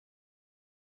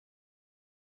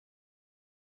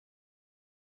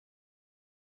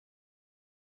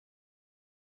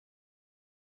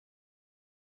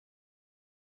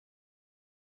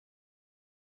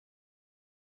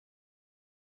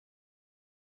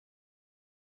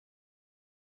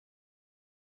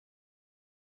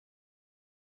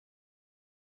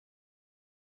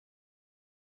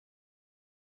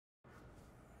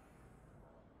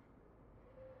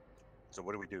So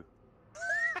what do we do?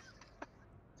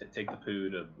 Take the poo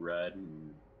to red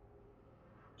and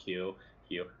kill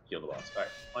the boss. All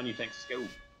right, on you, tanks, go.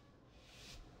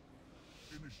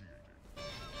 Initiated.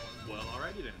 Well,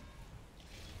 alrighty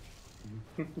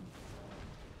then.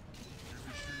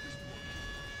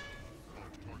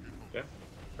 Okay,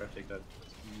 try to take that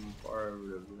far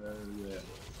over there.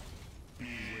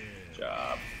 Good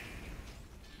job.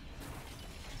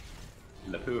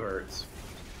 And the poo hurts.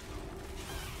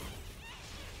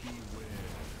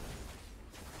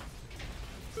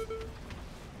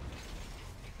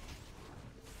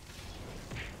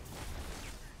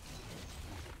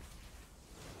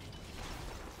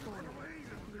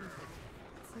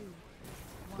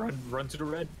 Run to the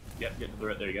red. Yep, get to the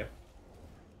red. There you go.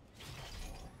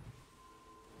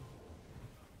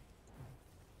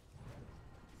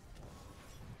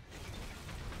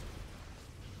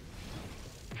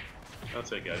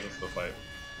 That's it, guys. Let's go fight.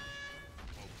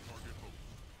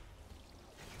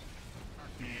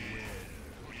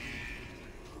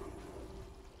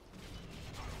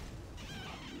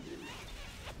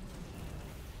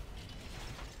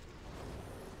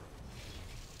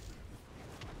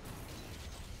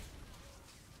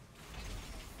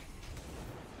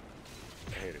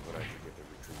 I hate it when I forget to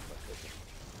retrieve my cooking.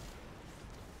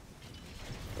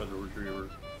 For the retriever.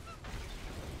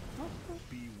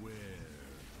 Beware.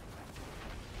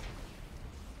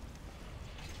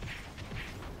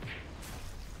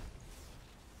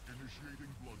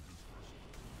 Initiating blood dispersal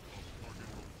of target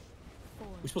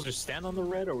host. We supposed to stand on the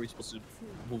red, or are we supposed to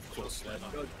move close to that?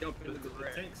 Go jump into the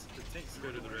red. The tanks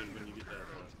go to the red when you get that,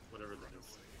 whatever that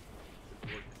is.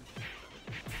 There's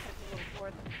a little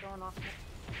board that's going off.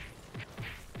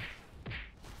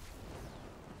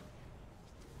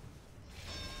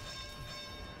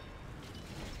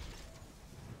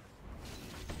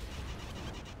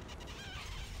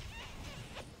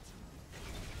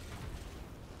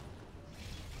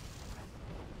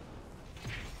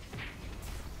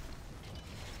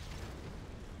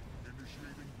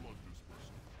 Initiating blood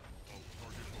dispersal of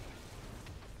target host.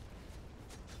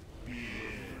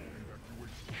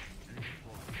 Evacuation in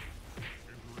progress.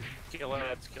 Entering Kill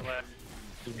ads, kill ads.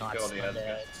 Do not Kill the stun ads.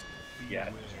 ads. Yeah.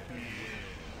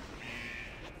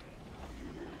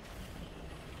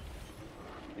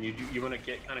 And you want to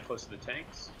get kind of close to the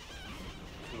tanks.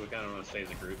 So we kind of want to stay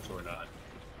as a group, so we're not,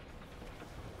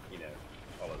 you know,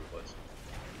 all over the place.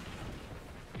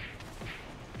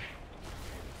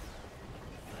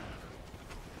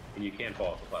 And you can fall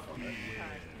off the platform there.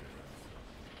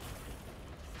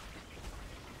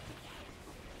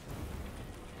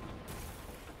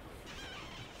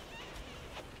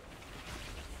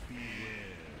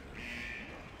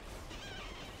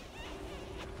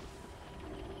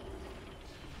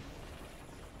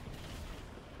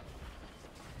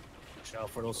 Watch out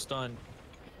for those stun.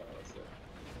 That's it.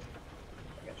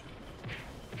 I got you.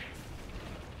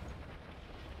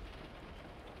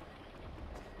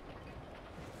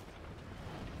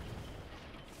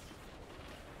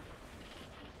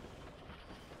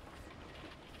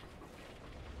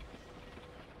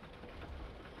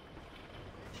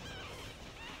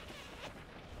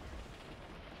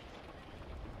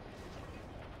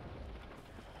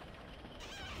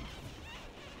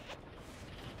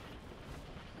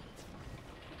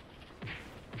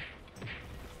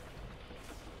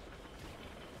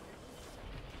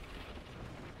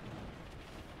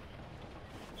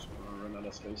 Just want to run out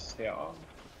of space here.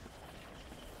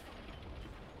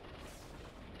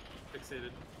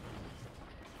 Fixated.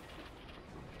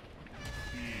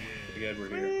 Pretty good, we're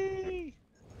here.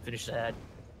 Finish the ad.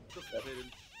 Still fixated.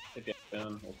 Hit the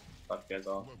down. We'll fuck you guys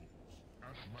off. level at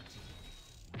maximum.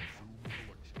 Resume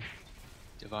collection.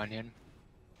 Divine in.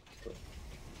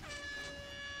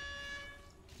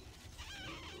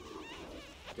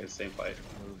 Okay, same fight.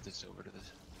 Move this over to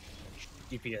this.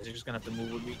 DPS, you're just gonna have to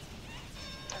move with me.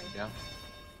 Down.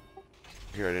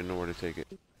 Here, I didn't know where to take it.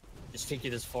 Just take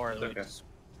you this far, like, okay. just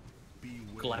Beware.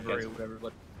 collaborate with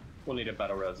everybody. We'll need a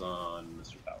battle res on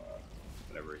Mr. Taloc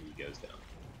whenever he goes down.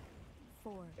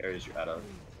 4, Areas you're out of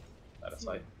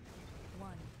sight.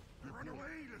 1. Run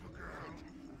away, little girl.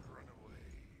 Run away.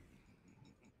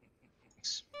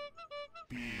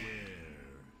 Beware.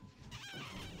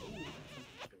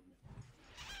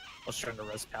 I was trying to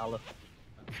res Pala.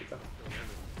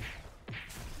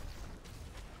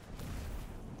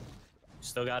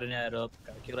 Still got an ad up.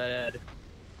 Gotta kill that ad.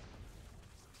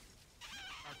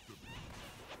 Activate.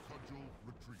 Cudgel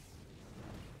retreat.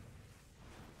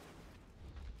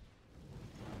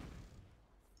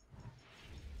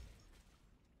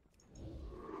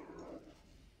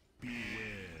 Beware.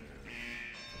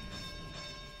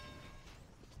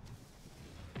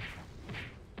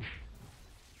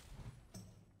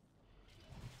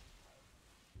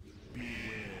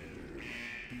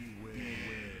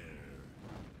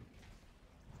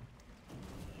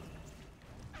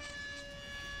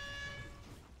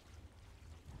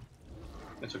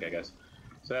 It's okay, guys.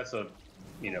 So that's a,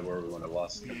 where we want to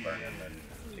lost the burn and then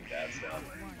take the ads down.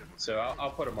 So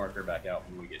I'll put a marker back out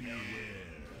when we get down,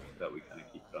 so that we kind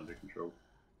of keep it under control.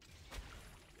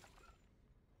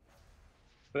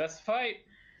 But that's the fight.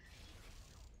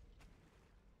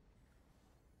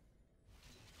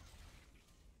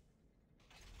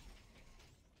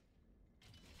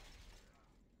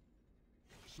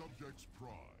 Subjects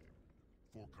prime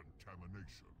for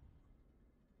contamination.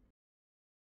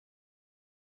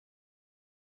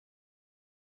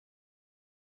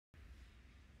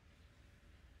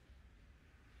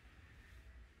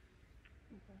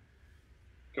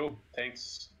 Cool.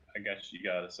 Thanks. I guess you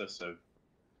got assist, so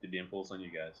did the impulse on you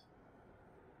guys.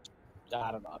 I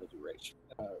don't know how to do rage.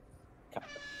 Kind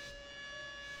of.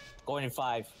 Going in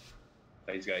 5.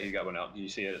 He's got one out. You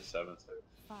see it at 7. So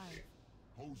 5.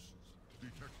 Hosts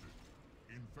detected.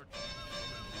 Infection.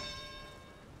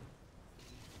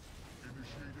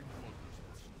 Initiating blood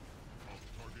dispersal of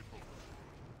target host.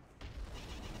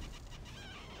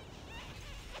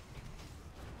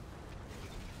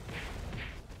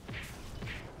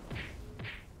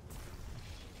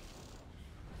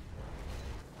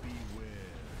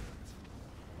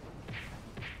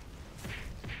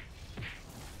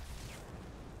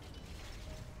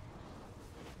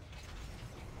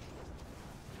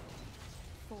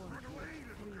 Four, 3,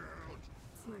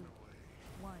 2,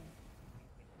 1.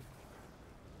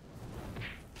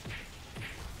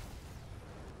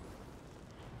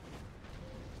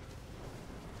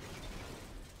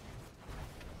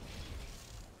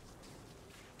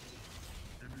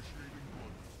 Initiating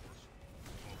blood dispersal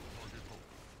of target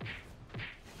host.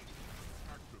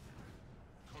 Activated.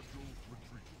 Cudgel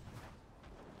retreat.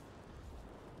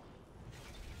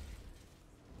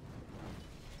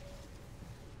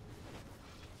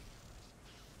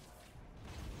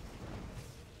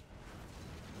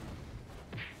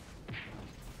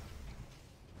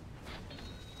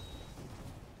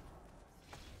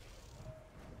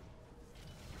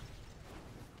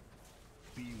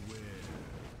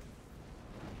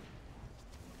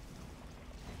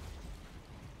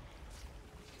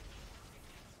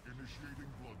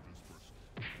 Initiating blood dispersal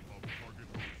of target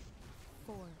host.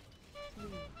 4, 3,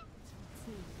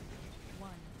 2, 1.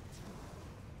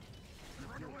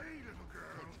 Run away, little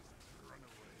girl! Run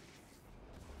away.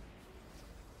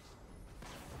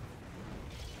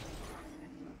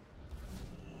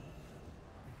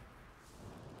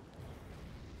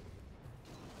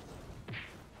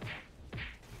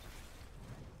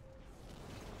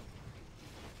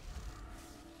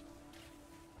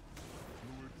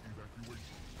 Fluid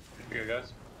evacuation. here,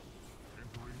 guys.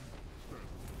 Entering stand.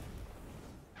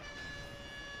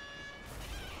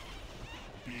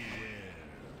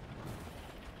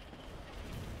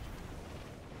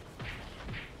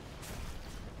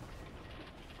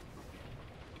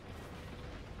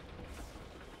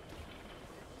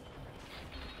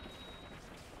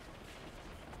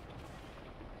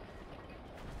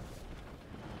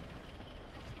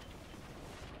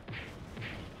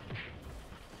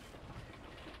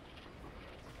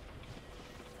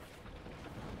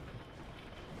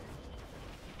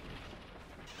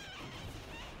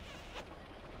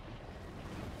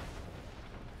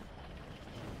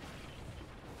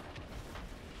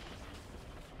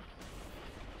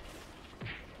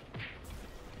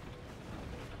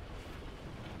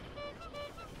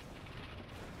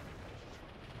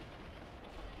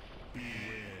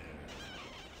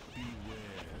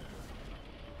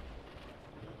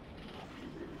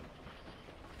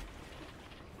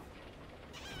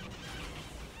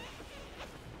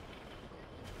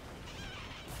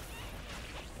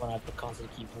 When I have to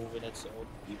constantly keep moving it, so it'll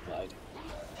be like.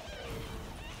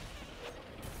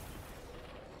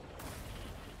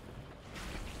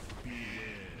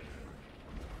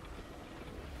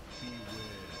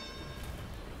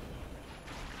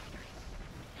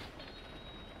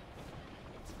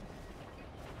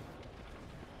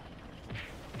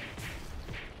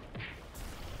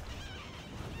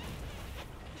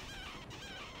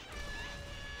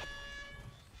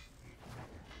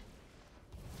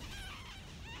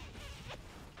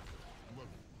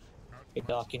 Hey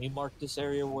Doc, can you mark this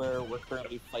area where we're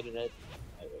currently fighting at?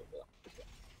 There we go.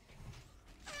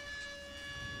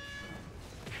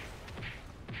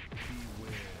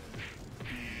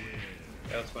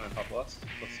 Yeah, let's go and pop lost.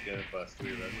 Let's get a plus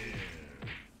 3 of those.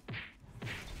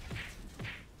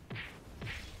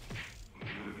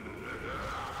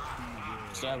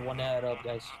 Still have one head up,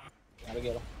 guys. Gotta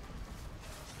get him.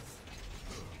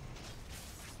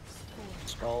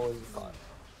 Skull is fun.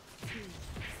 2,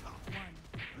 1.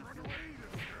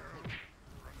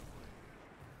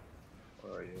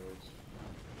 Where are you?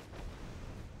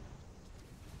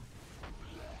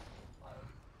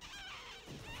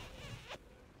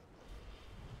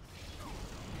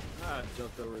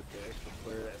 jumped over at the extra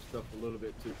player. That stuff a little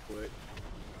bit too quick.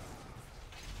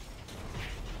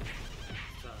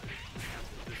 Sorry. I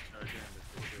have to discharge damage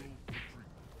for sure.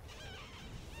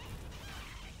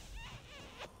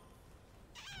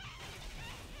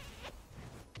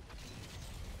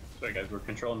 Sorry guys, we're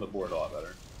controlling the board a lot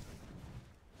better.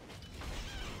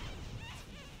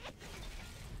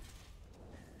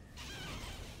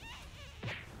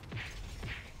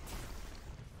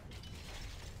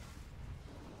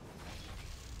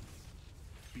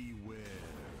 Beware.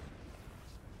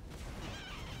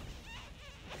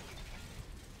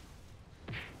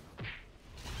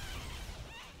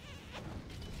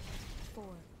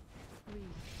 Four, three,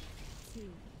 two,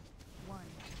 one.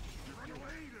 Run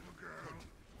away, little girl.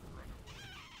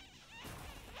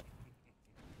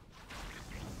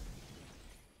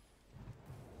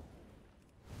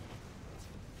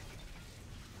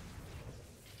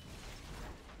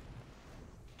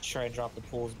 Try and drop the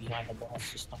pools behind the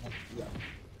boss. Just not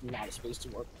a lot of space to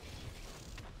work.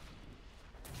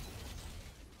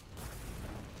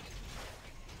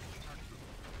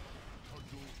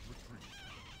 Cudgel retreat.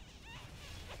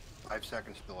 5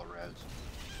 seconds till a res.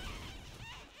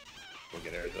 We'll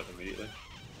get arrows up immediately.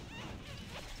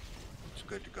 It's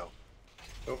good to go.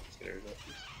 Oh, let's get arrows up,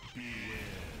 please.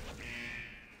 Beware.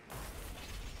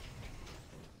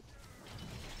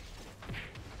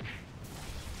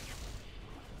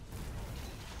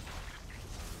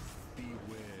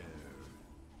 Beware.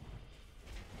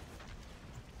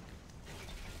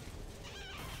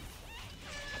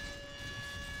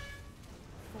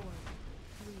 4,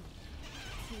 3,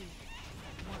 2,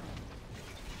 1.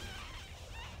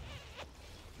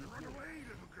 Run away,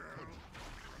 little girl.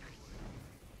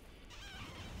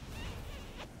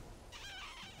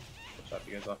 We'll chop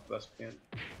you guys off the best we can.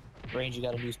 Range, you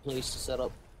got a new place to set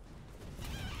up.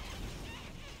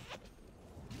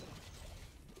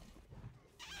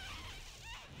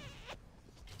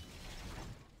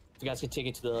 If you guys could take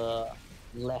it to the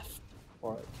left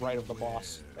or right of the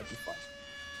boss, that'd be fine.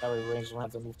 That way Range don't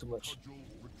have to move too much. Cudgel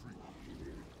retreat.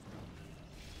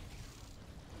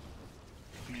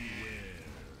 Beware.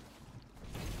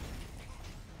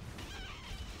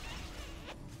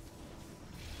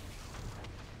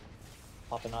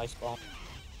 Pop an ice bomb.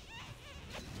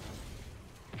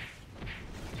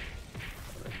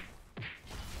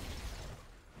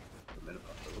 A minute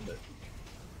off a little bit.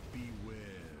 Beware.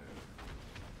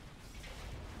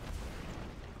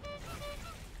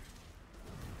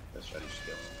 Let's try to just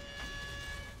kill him.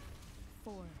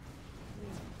 4, 3,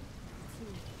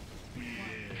 2,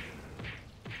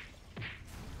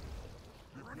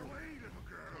 1. Run away, little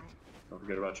girl. Don't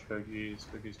forget about your cookies.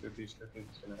 Cookies.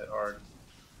 Gonna hit hard.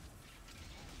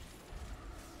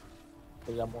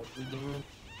 We got more breathing room.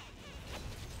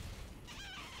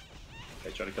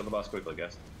 Okay, try to kill the boss quickly,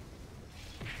 guys.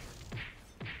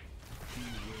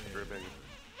 Ribbing.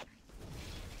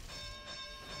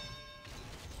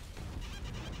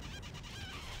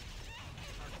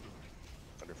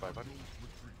 Under 500.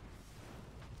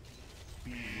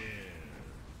 Beware.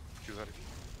 200.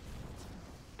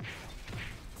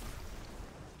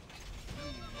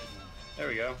 There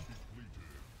we go.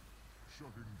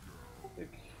 Shutting down. Big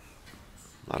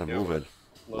A lot of Yeah, moving.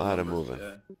 A low lot of numbers, moving.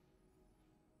 yeah.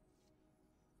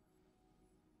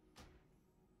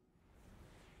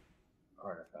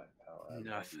 Artifact power.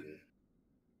 Nothing.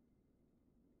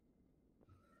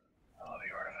 I love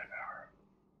the artifact power.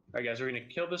 Alright guys, we're gonna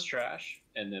kill this trash,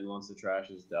 and then once the trash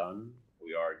is done,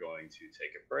 we are going to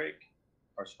take a break,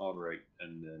 our small break,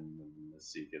 and then when the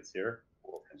sea gets here,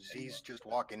 we'll continue. Z's just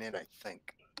walking in, I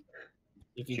think.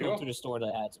 If you Sure. go through the store,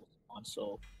 that adds on,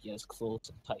 so get as close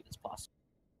and tight as possible.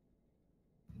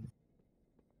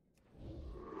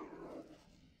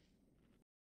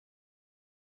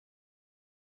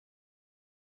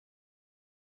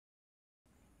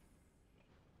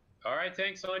 Alright,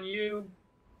 tanks on you. You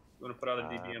wanna put out a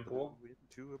DBM pool?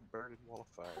 Into a burning wall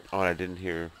of fire. Oh, and I didn't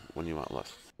hear when you want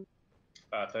left.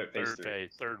 Phase Third 3.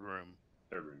 phase, third room.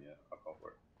 Third room, yeah. I'll call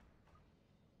for it.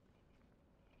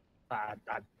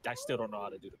 I still don't know how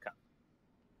to do the count.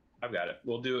 I've got it.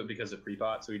 We'll do it because of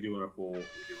pre-pot, so we do want to pull it at 1,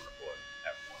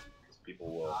 because people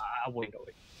will, I'll wait.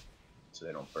 so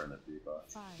they don't burn the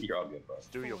pre-pots. 5, You're all good, bud.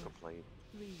 Studio 4, complaint.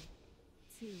 3,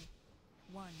 2,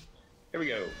 1. Here we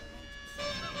go.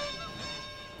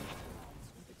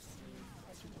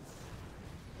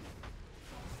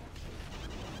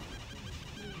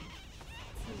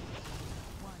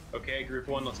 Okay, group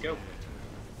 1, let's go.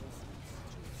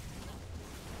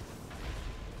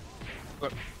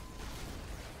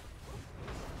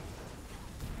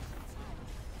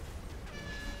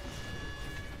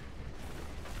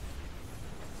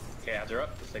 Okay, odds are up.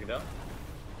 Let's take it down.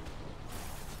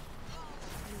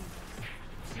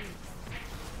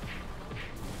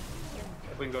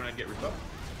 We can go and get repo.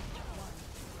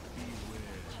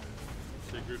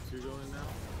 Should group 2 go in now?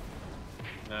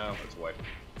 No, it's white.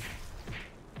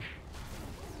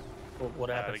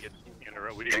 What happened?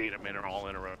 We didn't get them all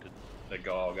interrupted. The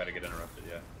Gaul got to get interrupted,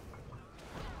 yeah.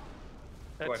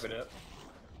 Wipe it up.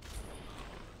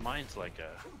 Mine's like a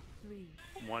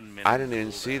 1 minute. I didn't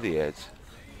even see the ads.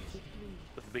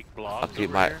 With the big blobs I'll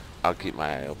keep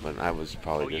my eye open. I was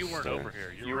probably Oh, you just. weren't over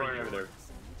here. You weren't over there.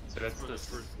 So that's It's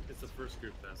this. the first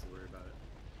group that has to worry about it.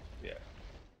 Yeah.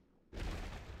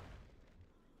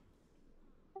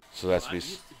 So that's I me.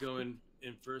 used to go in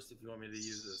first if you want me to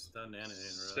use a stun and an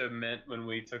interrupt. So meant when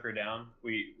we took her down,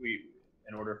 we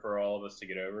in order for all of us to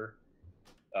get over,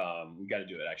 we got to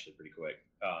do it actually pretty quick.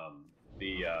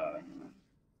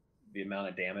 The amount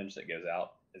of damage that goes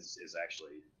out is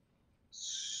actually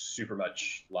super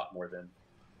much, lot more than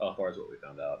as far as what we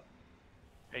found out.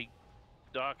 Hey,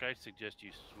 Doc, I suggest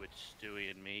you switch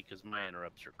Stewie and me because my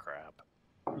interrupts are crap.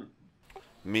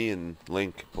 Me and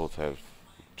Link both have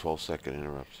 12-second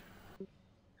interrupts.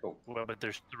 Cool. Well, but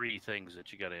there's 3 things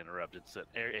that you got to interrupt. It's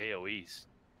that AoE's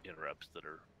interrupts that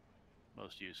are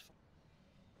most useful.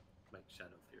 Like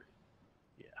Shadow Fury.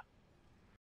 Yeah.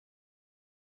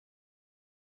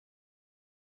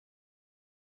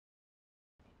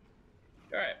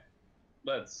 All right,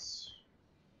 let's.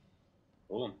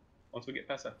 Boom. Once we get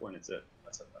past that point, it's it.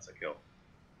 That's a kill.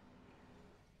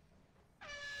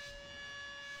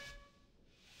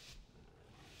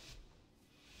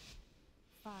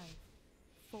 Five,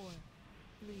 4,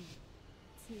 3,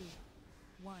 2,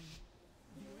 1.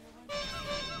 Neutralized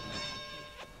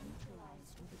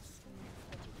with extreme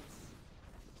prejudice.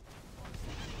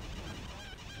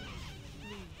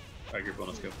 All right, group 1,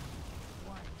 let's go.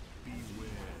 1.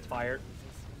 Fired.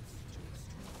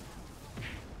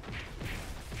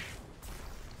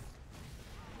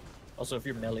 Also, if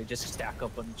you're melee, just stack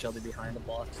up on each other behind the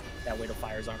boss. That way the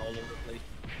fires aren't all over the place.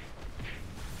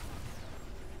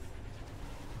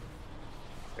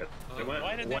 Good. It went.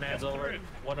 Why did One they adds come over through? it.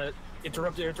 One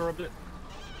interrupt it.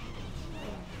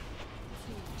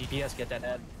 DPS, get that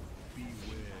ad.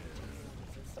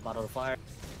 Step out of the fire.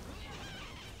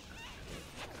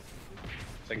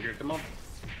 Second group, come on.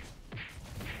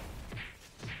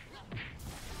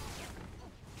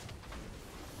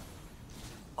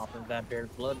 Popping Vampire's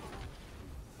blood.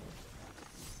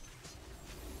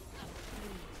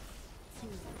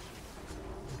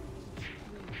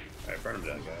 All right, burn him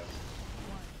down, guys.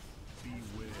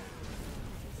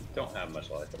 Don't have much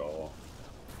life at all.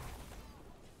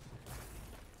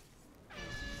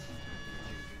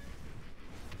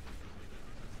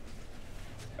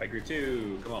 All right, group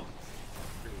 2, come on.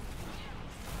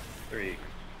 3.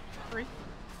 3.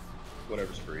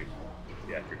 Whatever's free.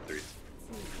 Yeah, group 3.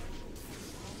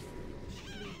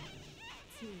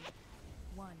 2,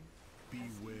 1.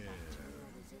 Beware.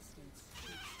 Resistance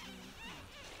to extreme heat.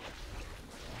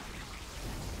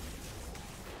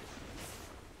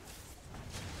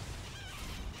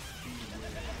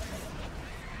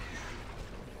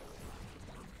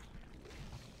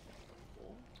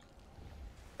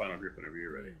 Final group whenever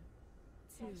you're ready.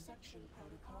 2, section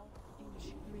protocol.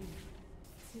 3,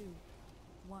 2,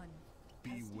 1.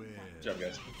 Beware. Good job,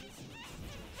 guys.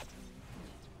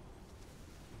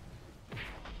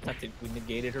 I think we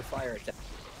negated her fire attack.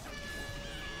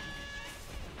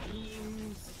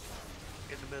 In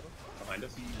the middle. Behind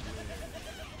us.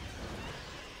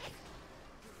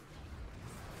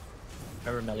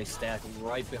 Remember, melee stack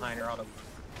right behind her on a.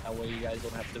 That way you guys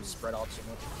don't have to spread out so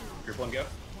much. Group 1, go.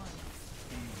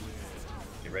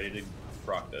 Get ready to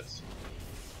rock this.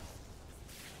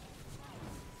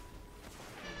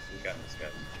 We got this,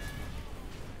 guys.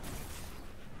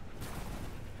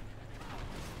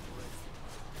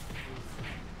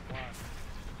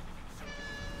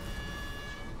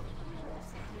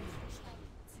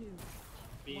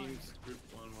 Beams, group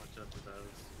 1, watch out for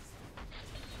those.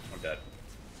 I'm dead.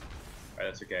 Alright,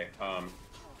 that's okay.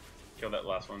 Kill that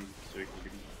last one so we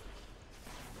can.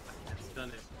 Stun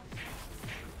it.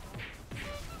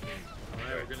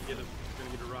 Alright, we're gonna get a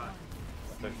rock.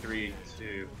 So 3,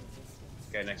 2.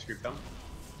 Okay, next group come.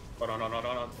 Hold on.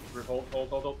 Group hold.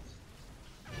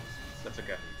 That's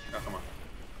okay. Oh, come on.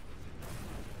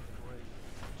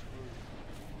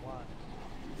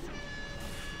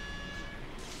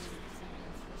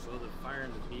 So the fire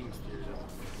and the beams here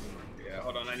doesn't. Yeah,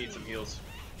 hold on, I need some heals.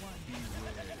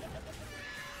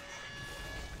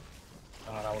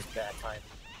 Oh, that was bad time.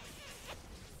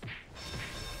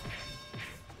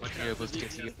 Watch Yeah, out for let's get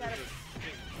DPS. to you.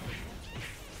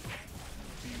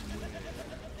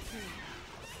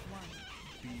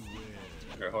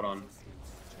 Alright, hold on.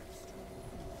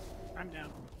 I'm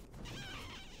down.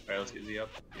 Alright, let's Is he up?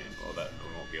 Yeah, well, that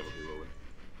we won't be able to, will we?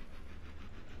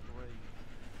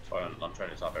 So I'm trying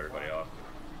to top everybody off.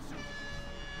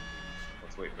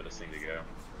 Let's wait for this thing to go.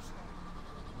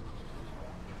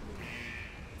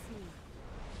 2,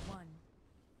 1.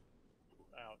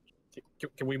 Ouch.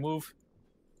 Can we move?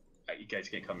 You guys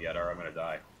can't come yet, or I'm gonna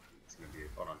die. It's gonna be.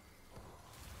 Hold on.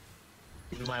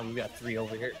 Keep in mind, we got 3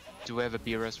 over here. Do we have a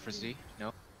BRS for Z?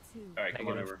 No. 2, All right, come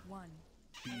on over. 1.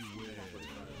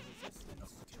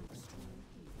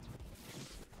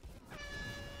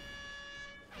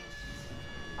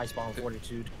 I spawn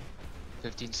fortitude.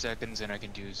 15 seconds and I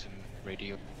can do some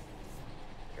radio.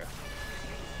 Okay.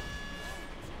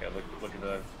 Okay, look at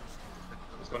the.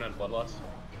 What's going on, Bloodlust?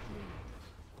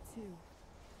 2,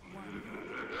 1.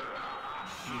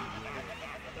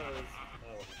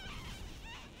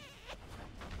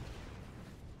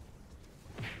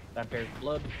 That bears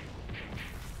blood. 2, 1.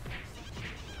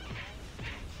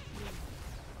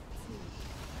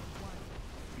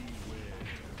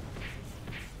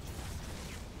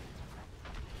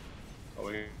 All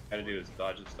we gotta do is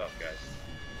dodge and stuff, guys.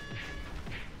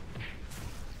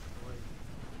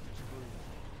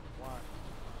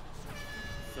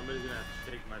 Somebody's gonna have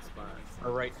to take my spot.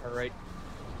 Alright, alright.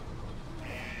 2,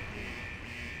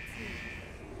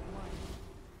 1.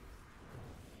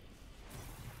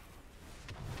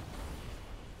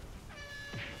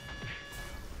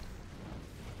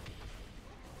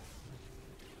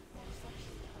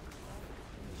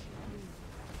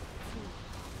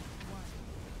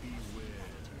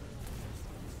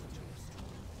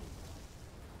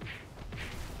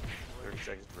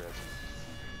 Seconds res.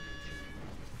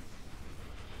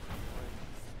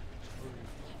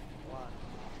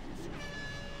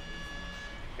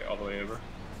 Okay, all the way over.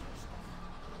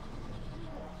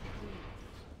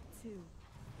 2,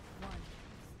 1.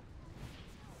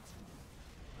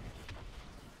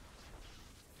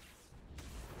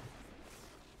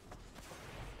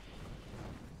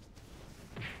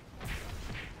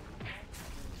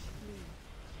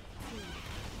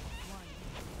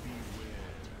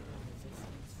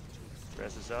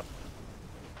 Res is up.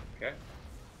 Okay.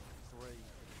 3,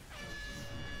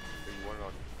 1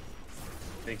 on.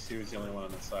 I think Sue is the only one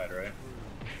on this side, right?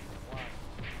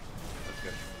 That's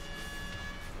good.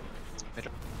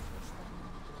 Middle.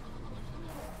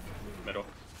 Middle. 2,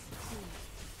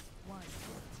 1.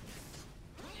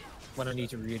 I'm gonna need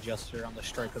to readjust her on the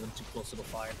strike because I'm too close to the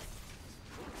fire.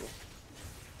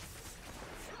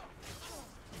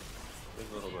 There's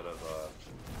a little bit of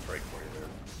break for you there.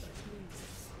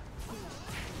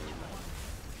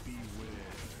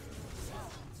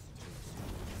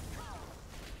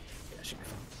 Yeah, should be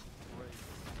fine.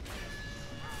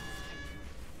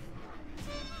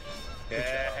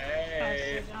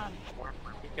 Hey!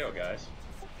 Good kill, guys.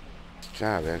 Good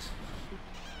job, guys.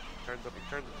 Turn the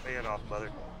fan off, mother.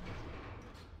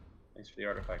 Thanks for the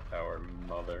artifact power,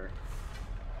 mother.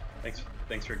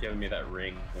 Thanks for giving me that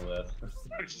ring, Lilith.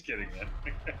 I'm just kidding, man.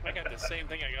 I got the same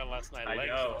thing I got last night. I legs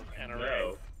know. and a No.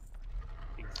 ring.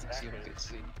 See Exactly. if we can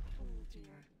see.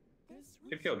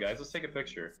 Good kill, guys. Let's take a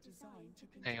picture.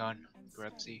 Hang on.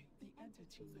 Grab Z.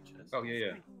 Oh,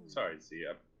 yeah. Sorry, Z.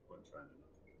 I wasn't trying to.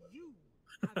 You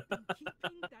have been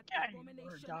keeping that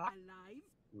abomination alive?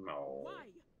 No. Why?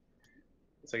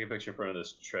 Let's take a picture in front of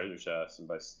this treasure chest and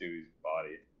by Stewie's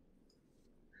body.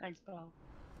 Thanks, pal.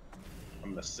 I'm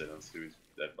gonna sit on Stewie's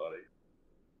dead body.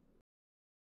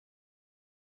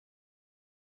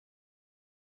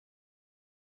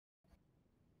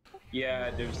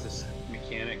 Yeah, there's this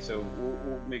mechanic, so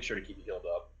we'll make sure to keep you healed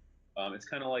up. It's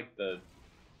kind of like the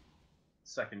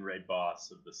second raid boss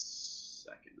of the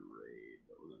second raid.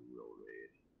 That was a real raid.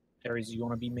 Aries, you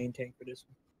want to be main tank for this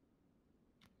one?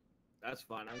 That's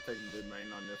fine. I'm taking the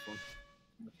main on this one.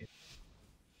 Okay.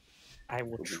 I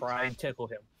will try and tickle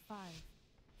him. 5,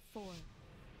 4,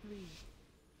 3,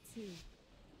 2,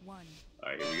 1.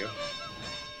 Alright, here we go.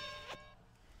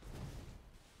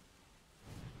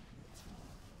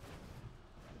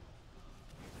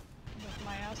 With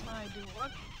my asthma, I do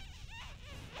what?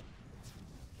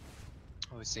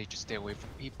 I would say just stay away from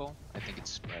people. I think it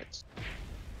spreads.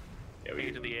 Yeah, Take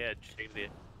it to the edge. Take it to the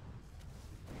edge.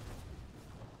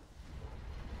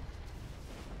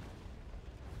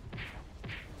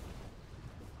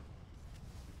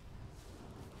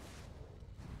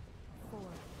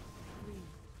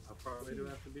 How far away do I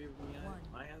have to be from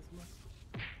my asthma?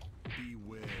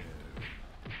 Beware.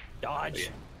 Dodge! Yeah.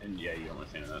 And yeah, you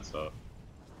understand that stuff.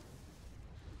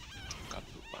 Got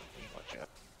poop on me. Watch out.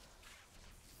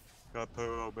 Got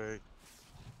poo on me.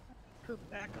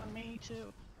 Poop back on me,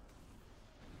 too.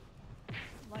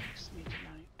 Likes me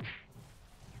tonight.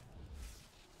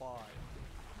 5,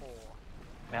 4,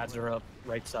 Ads are up,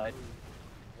 right side.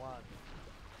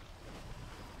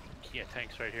 Yeah,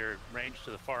 tanks right here. Range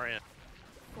to the far end.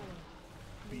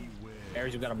 Beware.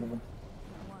 Aries, you gotta move them.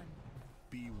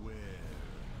 Beware.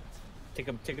 Take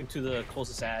him to the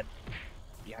closest ad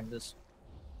behind this.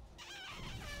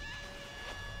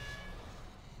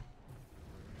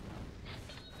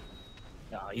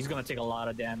 No, he's gonna take a lot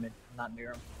of damage. Not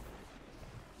near him.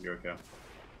 You're okay.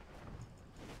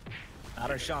 Not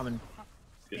our shaman.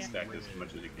 Get stacked as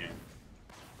much as you can.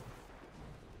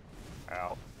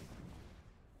 Out.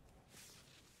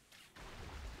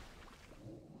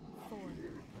 4,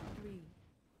 3,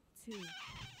 2,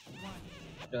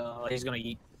 1. He's gonna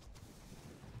eat.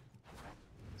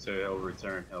 So he'll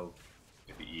return.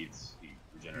 If he eats, he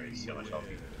regenerates. See how much health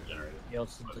he regenerated. He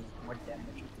also does more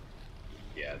damage.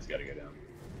 Yeah, it's gotta go down.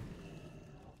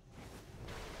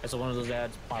 So one of those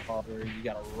ads pop up where you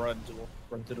gotta run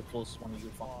to the closest one you can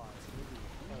find.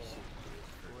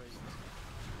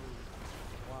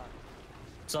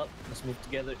 What's up? Let's move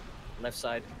together. Left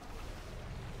side.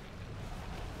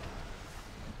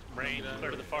 Range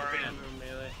clear to the far end.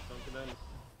 Melee. Don't get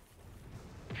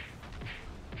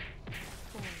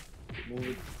in. Move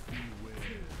it.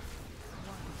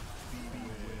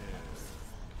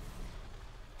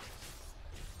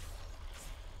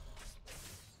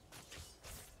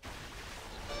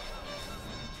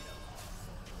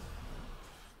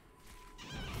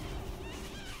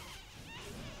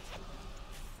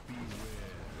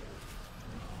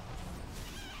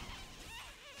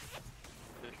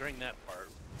 During that part,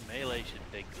 melee should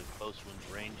take the close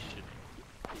one's range should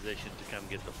position to come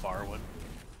get the far one.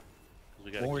 'Cause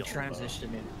we gotta When we're kill 'em both.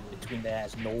 transitioning between the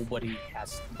ads,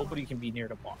 nobody can be near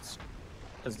the boss.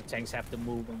 Because the tanks have to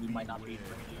move and we might not be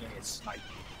ready to hit snipe.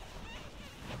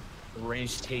 The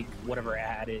range take whatever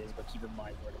ad is, but keep in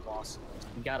mind where the boss is.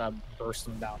 We gotta burst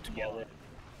them down together.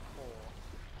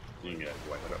 You can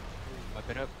wipe it up. Wipe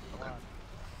it up. Okay.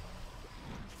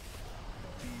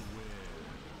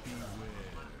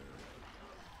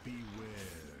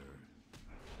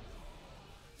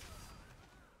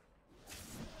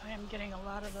 I am getting a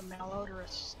lot of the malodorous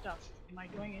stuff. Am I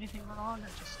doing anything wrong or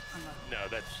just I'm not? No,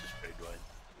 that's just straight line.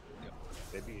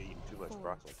 Maybe you're eating too much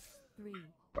broccoli. 3,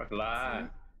 Broccoli.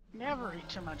 Never eat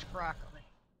too much broccoli.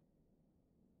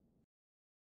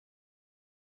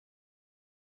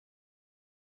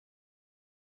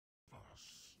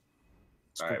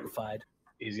 Alright. Stupefied.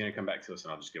 He's gonna come back to us,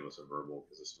 and I'll just give us a verbal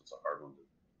because this one's a hard one.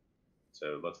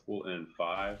 So let's pull in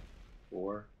 5,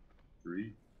 4,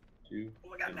 3, 2,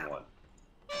 and 1.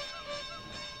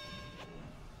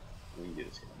 We can get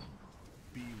his guys.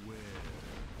 Beware.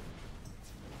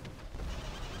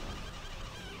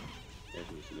 There's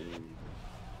his name.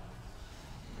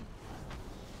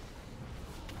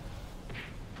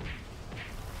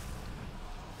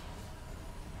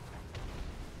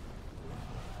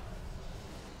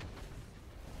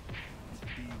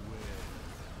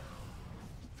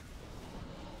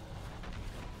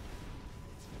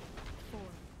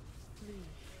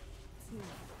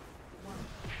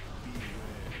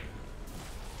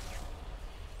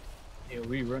 Yeah,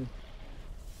 we run.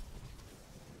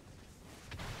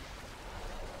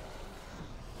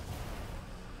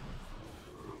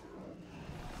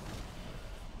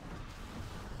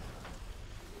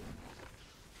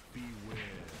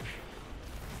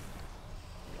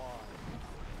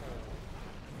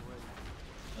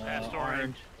 Past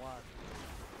orange.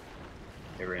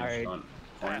 Hey, range Alright. on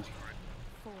orange.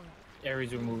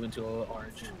 Aries are moving to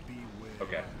orange.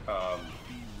 Okay.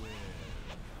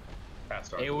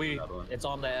 Past orange. AoE, Another one. it's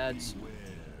on the ads.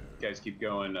 Guys, keep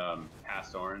going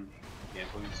past orange. Yeah,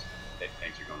 please. Hey,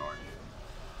 thanks. You're going orange.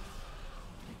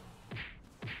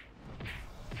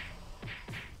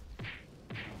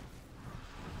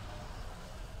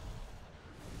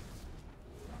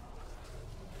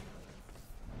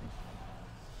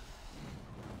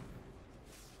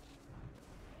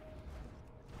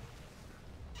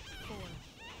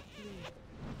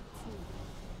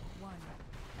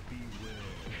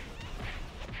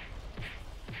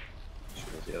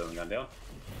 Should the other one gone down?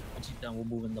 Once he's done, we'll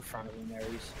move in the front of him,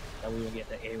 Aries. That way we'll get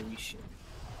the AoE shit.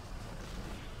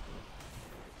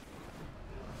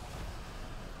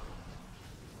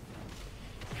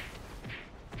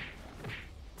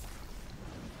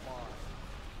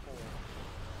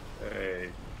 Hey.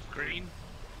 Green.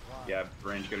 Yeah,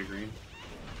 range go to green.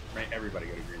 Everybody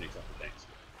go to green except for tanks.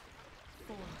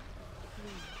 4,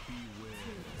 3, 2,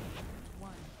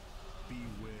 1.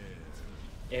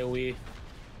 AoE,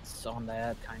 it's on the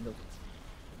ad, kind of.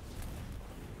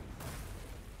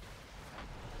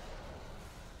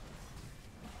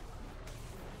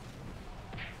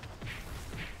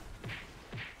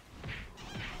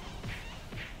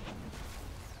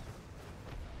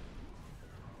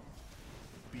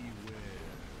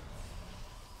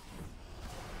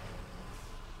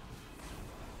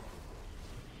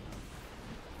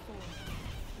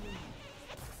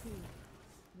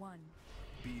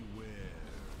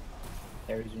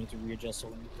 Areas you need to readjust so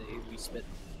when the AoE spit.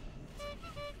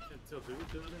 Until do we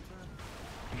do it in time?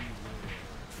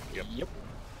 Yep.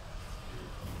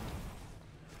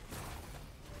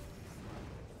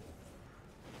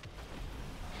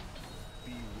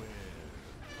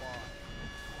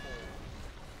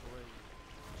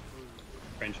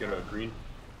 Range go to green.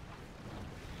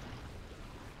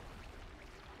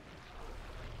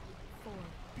 4,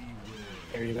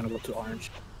 Area's gonna go to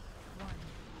orange.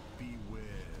 1.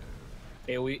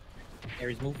 AoE.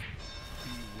 Areas move.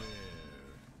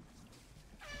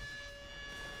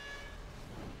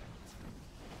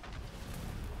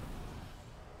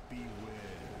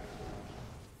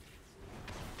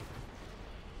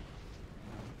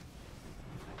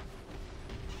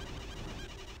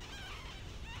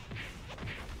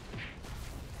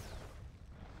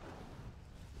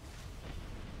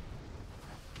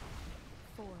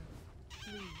 Four,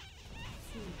 three,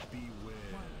 two,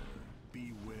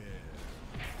 one.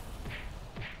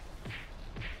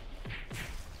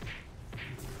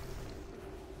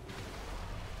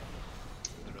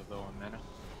 Little low on mana.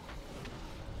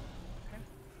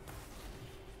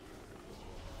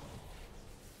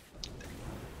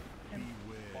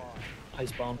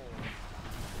 Ice bomb.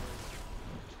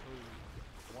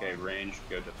 Okay, range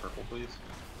go to purple, please.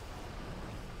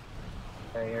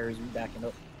 Okay, Ares backing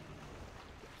up.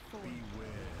 4, 3,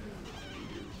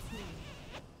 2,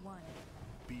 1.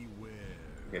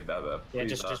 Okay, Baba, Yeah,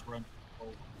 please, just run.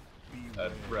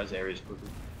 res areas quickly.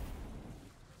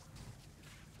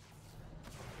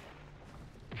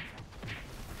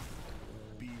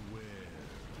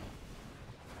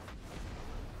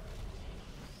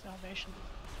 Salvation.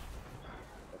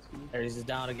 Ares is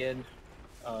down again.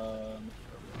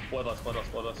 Blood us.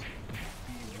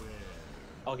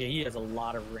 Okay, he has a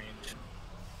lot of range.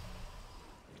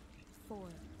 4,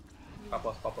 Pop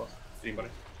us. Anybody?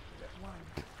 1.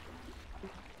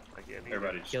 Again,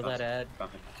 Everybody just Kill that bounce. ad.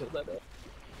 Bounce. Kill that ad.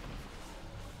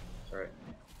 It's alright.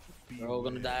 We're all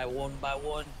gonna die one by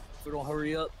one if we don't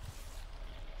hurry up.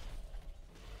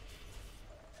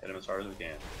 Hit him as hard as we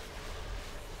can.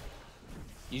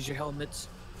 Use your helmets.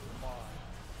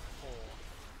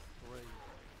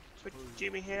 Put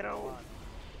Jimmy head on.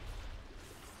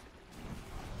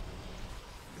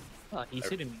 He's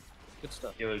hitting me. Good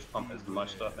stuff. Healers pump as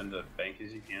much stuff into the bank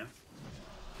as you can.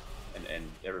 And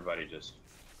everybody just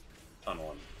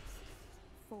tunnel him.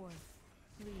 4,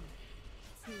 3,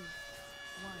 2, 1.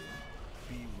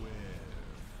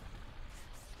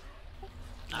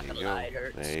 Not There gonna you lie, it go.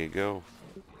 hurts. There you go.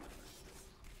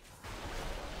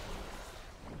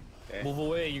 Okay. Move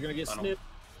away, you're gonna get Tunnel. snipped.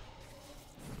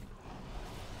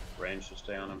 Range to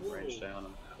stay on him. Range stay on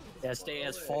him. Yeah, stay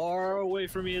as far away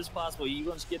from me as possible. You're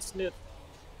gonna get snipped.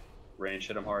 Range,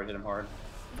 hit him hard.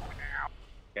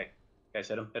 Okay. Guys,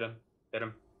 hit him.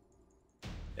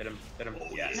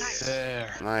 Yes.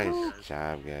 There. Nice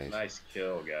job, guys. Nice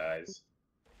kill, guys.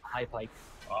 High pike.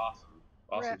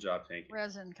 Awesome job tanking.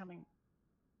 Resin coming.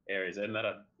 Ares, isn't that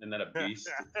a beast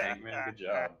to tank, man? Good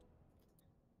job.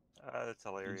 That's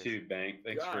You hilarious. too, Bank.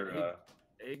 Thanks God, for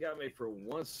He got me for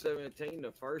 117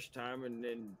 the first time and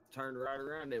then turned right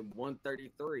around at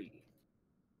 133.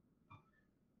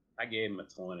 I gave him a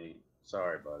 20.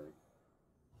 Sorry, buddy.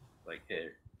 Like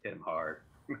hit him hard.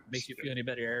 Makes you feel any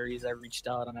better, Ares? I reached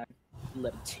out and I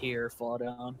let a tear fall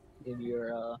down in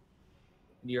your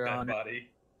Bad honor. body.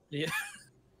 Yeah.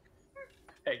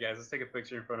 Hey guys, let's take a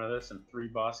picture in front of this and 3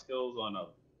 boss kills on a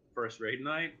first raid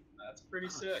night. That's pretty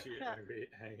sick.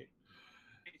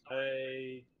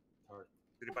 Hey.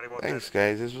 Anybody want Thanks, that?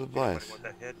 guys. This was a Anybody blast. want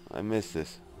that head? I missed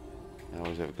this. I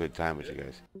always have a good time with you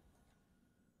guys.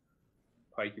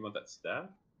 Pike, you want that staff?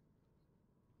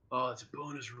 Oh, it's a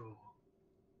bonus roll.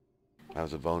 That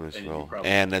was a bonus And you roll, probably-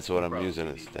 and that's what you I'm probably using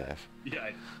as need staff.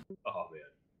 Yeah. Oh man.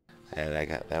 And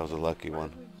that was a lucky Why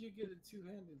one. would you get a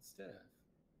two-handed staff?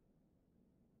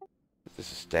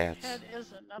 This is stats. Head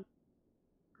is an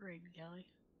upgrade, Kelly.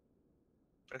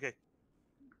 Okay.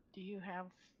 Do you have?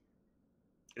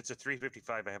 It's a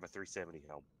 355. I have a 370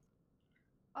 helm.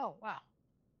 Oh wow.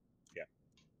 Yeah.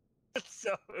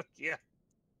 So yeah,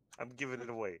 I'm giving it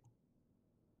away.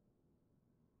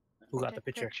 Who got the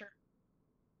Take picture?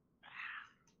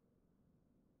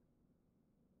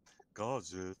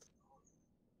 Gazeth.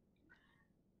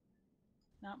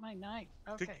 Not my night.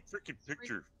 Take Okay. a freaking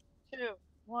picture. 2,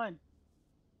 1.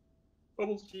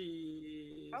 Bubbles.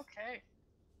 Jeez. Okay.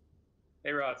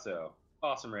 Hey Rotso.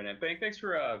 Awesome right now. Bank, thanks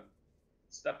for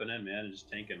stepping in, man, and just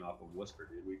tanking off of Whisper,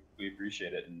 dude. We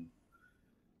appreciate it, and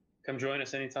come join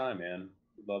us anytime, man.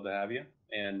 We'd love to have you,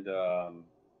 and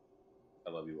I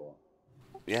love you all.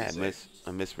 Yeah, Be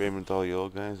I miss raiding with all you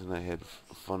old guys, and I had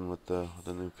fun with the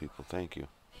new people. Thank you.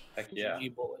 Heck yeah.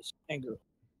 GG boys and girls.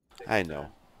 I know.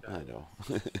 I know.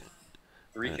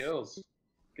 3 kills.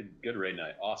 Good raid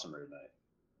night. Awesome raid night.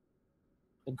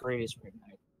 The greatest raid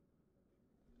night.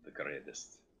 The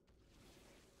greatest.